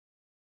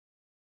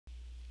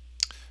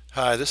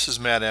Hi, this is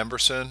Matt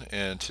Amberson,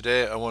 and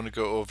today I want to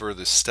go over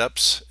the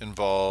steps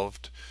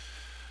involved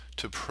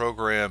to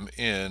program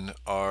in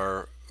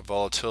our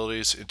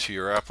volatilities into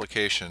your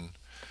application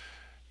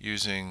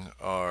using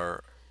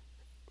our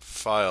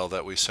file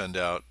that we send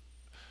out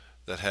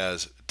that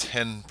has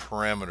 10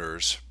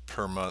 parameters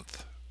per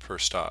month per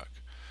stock.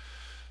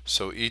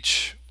 So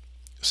each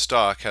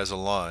stock has a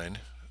line,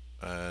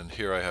 and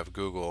here I have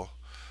Google.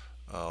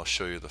 I'll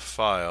show you the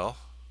file.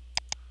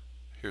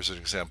 Here's an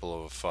example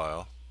of a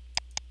file.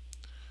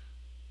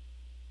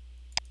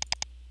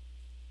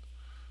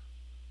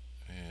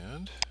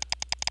 And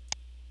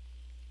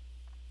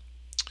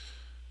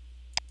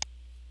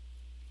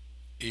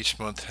each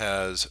month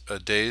has a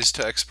days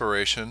to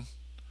expiration,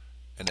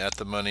 an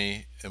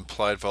at-the-money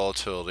implied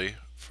volatility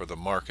for the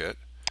market,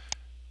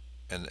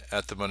 an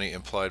at-the-money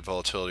implied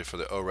volatility for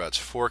the ORATS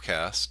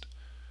forecast,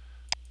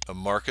 a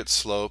market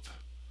slope,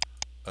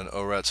 an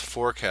ORATS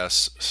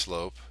forecast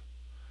slope,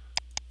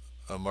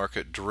 a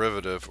market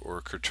derivative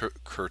or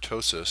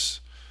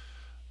kurtosis,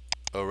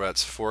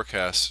 ORATS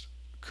forecast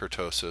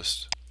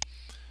kurtosis,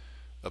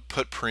 a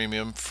put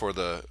premium for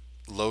the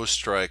low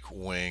strike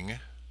wing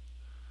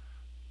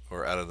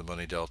or out of the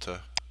money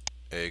delta,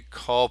 a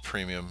call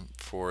premium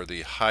for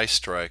the high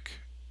strike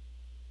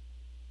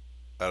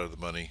out of the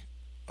money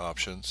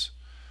options,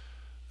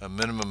 a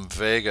minimum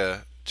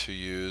vega to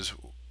use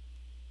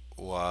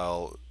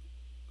while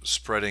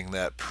spreading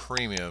that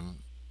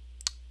premium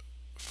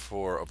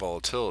for a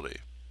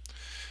volatility,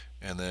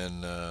 and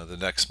then the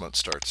next month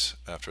starts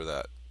after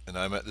that. And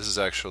this is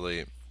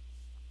actually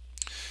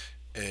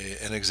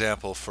an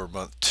example for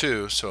month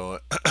 2, so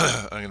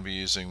I'm going to be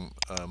using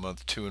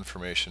month 2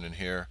 information in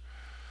here.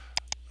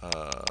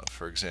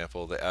 For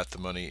example, the at the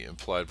money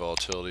implied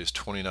volatility is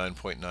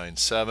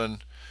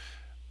 29.97,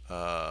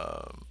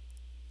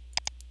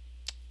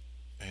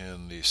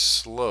 and the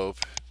slope,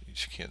 you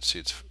can't see,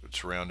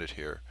 it's rounded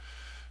here,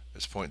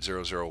 is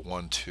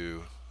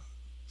 0.0012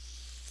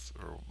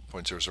 or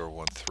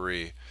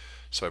 0.0013,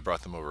 so I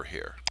brought them over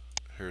here.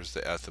 Here's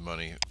the at the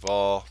money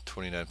vol,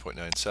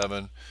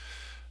 29.97,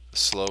 the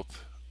slope,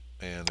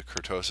 and the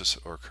kurtosis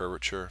or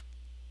curvature,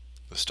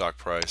 the stock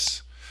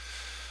price.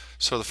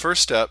 So the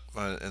first step,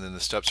 and then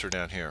the steps are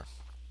down here.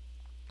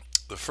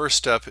 The first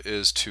step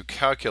is to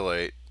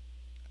calculate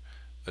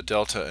a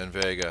delta and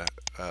vega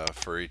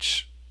for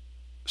each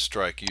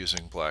strike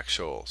using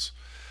Black-Scholes.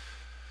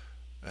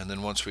 And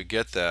then once we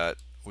get that,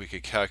 we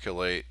could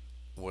calculate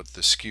what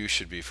the skew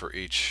should be for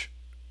each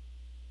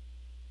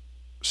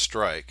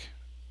strike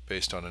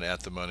based on an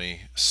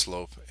at-the-money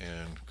slope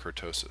and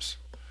kurtosis.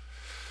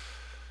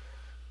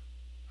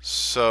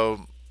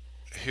 So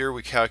here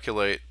we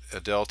calculate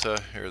a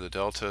delta. Here are the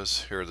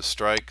deltas, here are the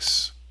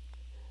strikes,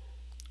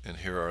 and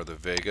here are the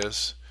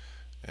vegas,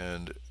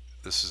 and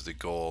this is the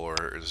goal, or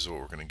this is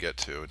what we're going to get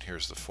to, and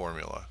here's the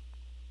formula.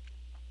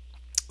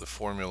 The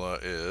formula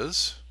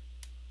is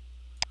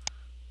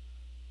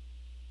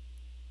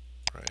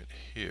right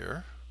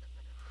here.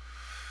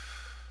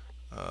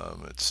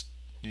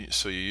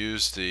 So you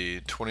use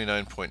the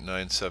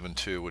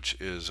 29.972, which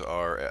is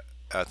our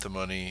at the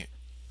money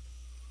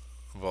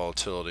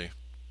volatility,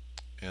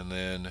 and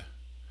then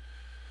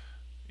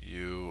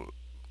you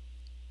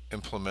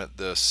implement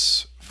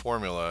this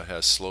formula. It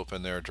has slope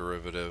in there,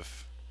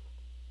 derivative,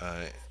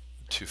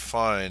 to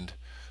find,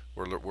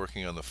 we're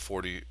working on the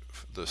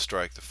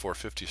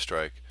 450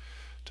 strike,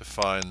 to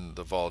find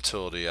the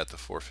volatility at the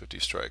 450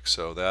 strike.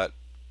 So that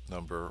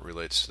number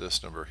relates to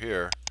this number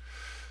here,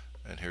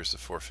 and here's the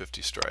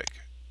 450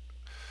 strike.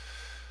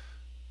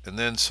 And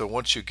then so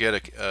once you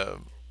get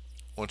an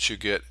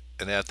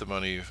at the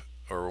money,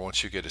 or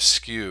once you get a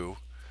skew,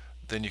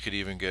 then you could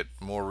even get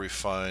more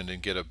refined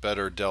and get a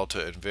better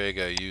delta and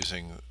vega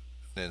using,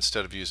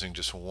 instead of using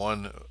just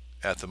one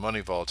at the money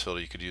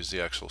volatility, you could use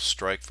the actual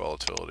strike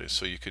volatility.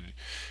 So you could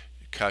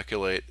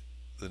calculate,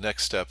 the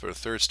next step, or the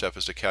third step,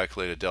 is to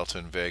calculate a delta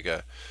and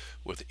vega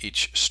with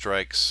each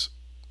strike's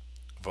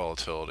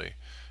volatility,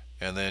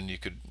 and then you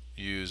could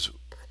use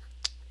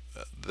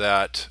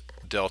that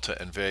delta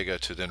and vega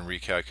to then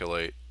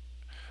recalculate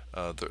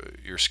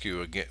your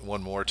skew again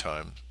one more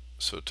time,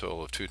 so a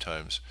total of 2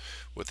 times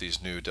with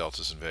these new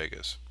deltas and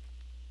vegas.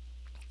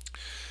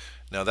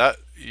 Now that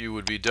you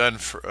would be done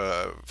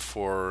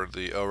for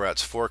the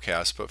ORATS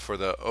forecast, but for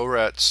the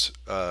ORATS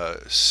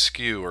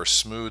skew or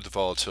smooth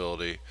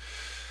volatility,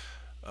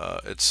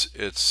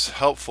 it's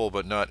helpful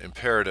but not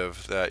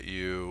imperative that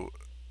you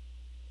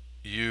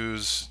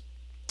use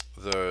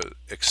an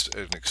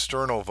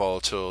external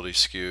volatility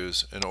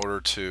skews in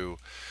order to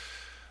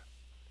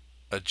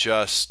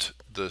adjust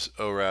the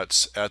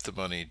ORATS at the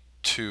money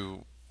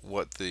to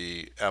what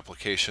the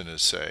application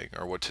is saying,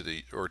 or to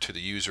the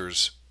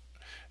user's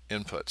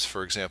inputs.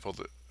 For example,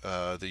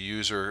 the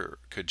user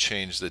could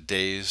change the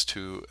days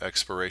to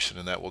expiration,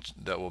 and that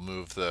will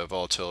move the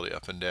volatility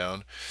up and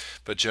down.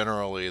 But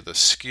generally, the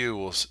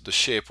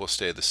shape will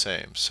stay the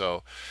same.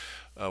 So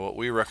what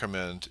we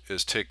recommend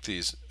is take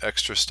these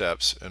extra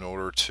steps in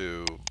order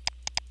to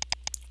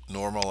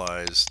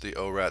normalize the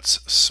ORATS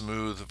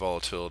smooth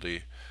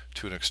volatility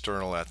to an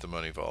external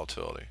at-the-money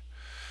volatility.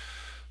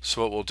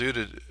 So what we'll do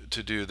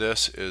to do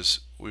this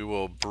is we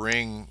will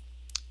bring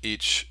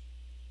each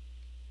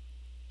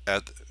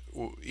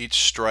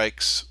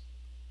strike's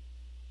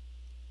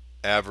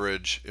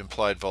average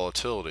implied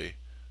volatility.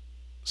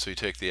 So you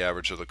take the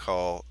average of the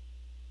call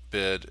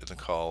bid and the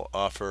call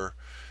offer,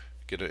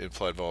 get an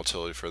implied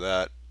volatility for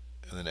that,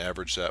 and then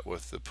average that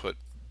with the put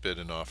bid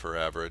and offer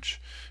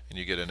average, and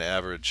you get an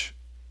average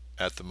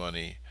at the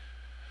money,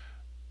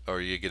 or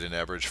you get an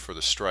average for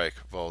the strike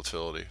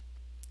volatility.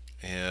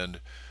 And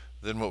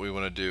then what we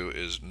want to do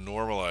is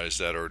normalize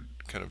that, or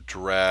kind of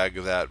drag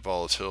that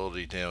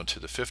volatility down to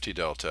the 50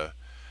 delta,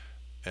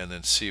 and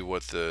then see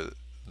what the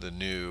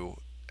new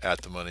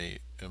at the money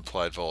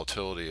implied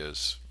volatility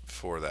is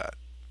for that.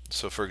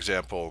 So for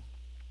example,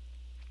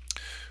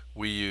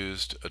 we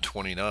used a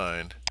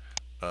 29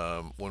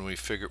 when we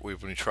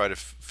try to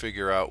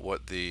figure out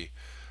what the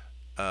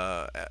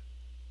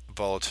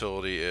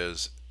volatility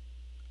is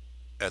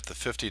at the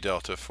 50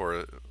 delta for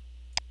the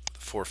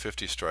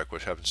 450 strike,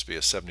 which happens to be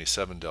a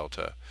 77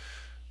 delta.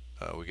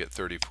 We get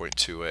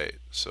 30.28.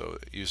 So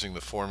using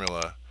the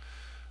formula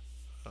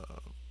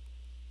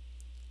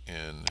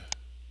in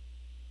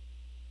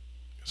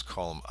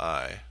column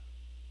I,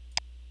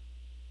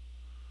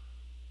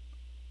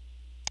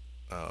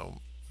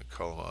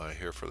 column I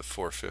here for the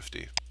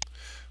 450,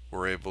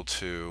 we're able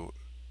to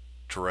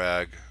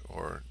drag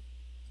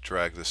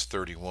this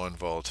 31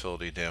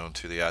 volatility down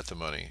to the at the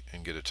money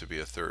and get it to be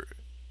a third.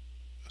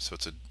 So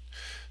it's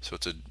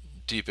a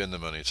deep in the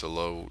money, it's a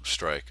low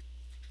strike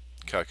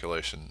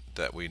calculation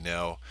that we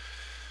now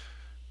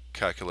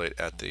calculate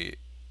at the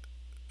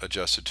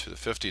adjusted to the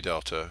 50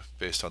 delta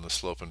based on the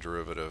slope and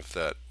derivative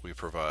that we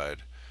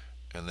provide.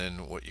 And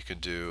then what you can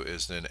do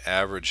is then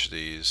average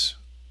these,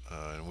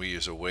 and we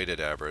use a weighted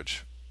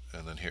average,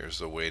 and then here's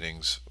the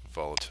weightings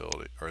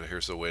volatility, or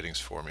here's the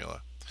weightings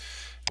formula.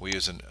 We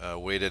use a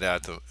weighted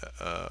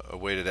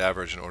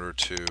average in order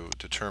to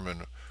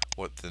determine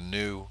what the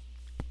new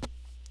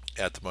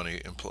at the money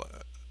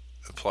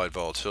implied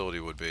volatility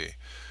would be.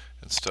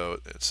 And so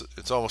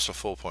it's almost a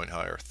full point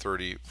higher,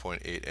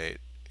 30.88,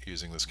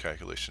 using this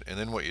calculation. And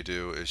then what you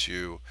do is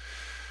you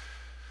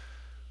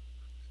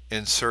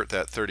insert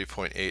that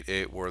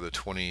 30.88 where the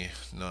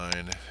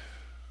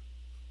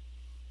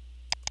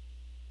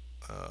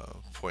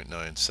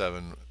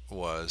 29.97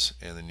 was,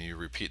 and then you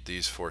repeat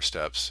these 4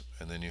 steps,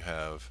 and then you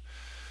have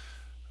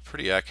a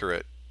pretty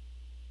accurate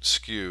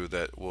skew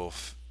that will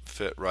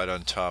fit right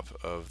on top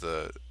of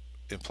the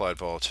implied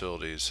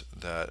volatilities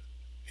that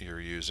you're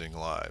using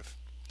live.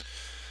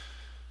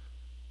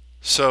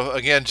 So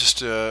again, just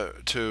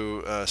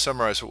to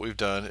summarize what we've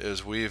done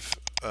is we've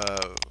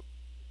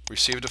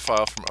received a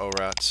file from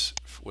ORATS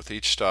with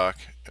each stock,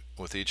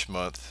 with each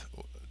month,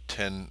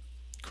 10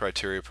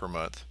 criteria per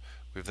month.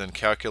 We've then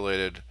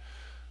calculated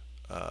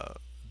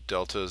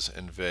deltas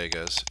and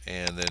vegas,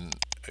 and then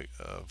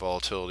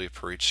volatility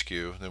per each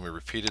skew. Then we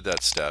repeated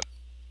that step,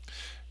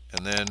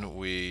 and then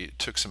we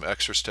took some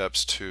extra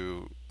steps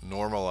to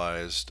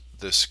normalize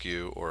this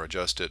skew or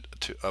adjust it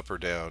to up or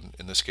down.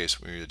 In this case,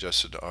 we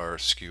adjusted our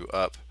skew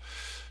up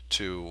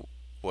to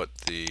what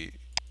the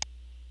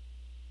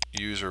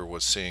user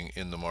was seeing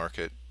in the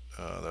market.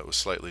 That was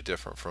slightly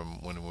different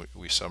from when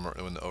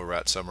when the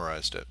ORAT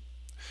summarized it,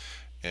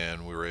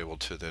 and we were able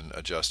to then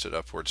adjust it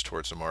upwards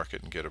towards the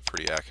market and get a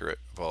pretty accurate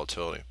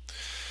volatility.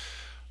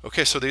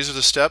 Okay, so these are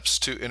the steps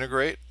to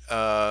integrate.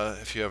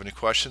 If you have any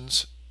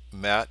questions,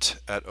 Matt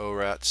at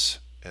ORATS,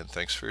 and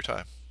thanks for your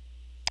time.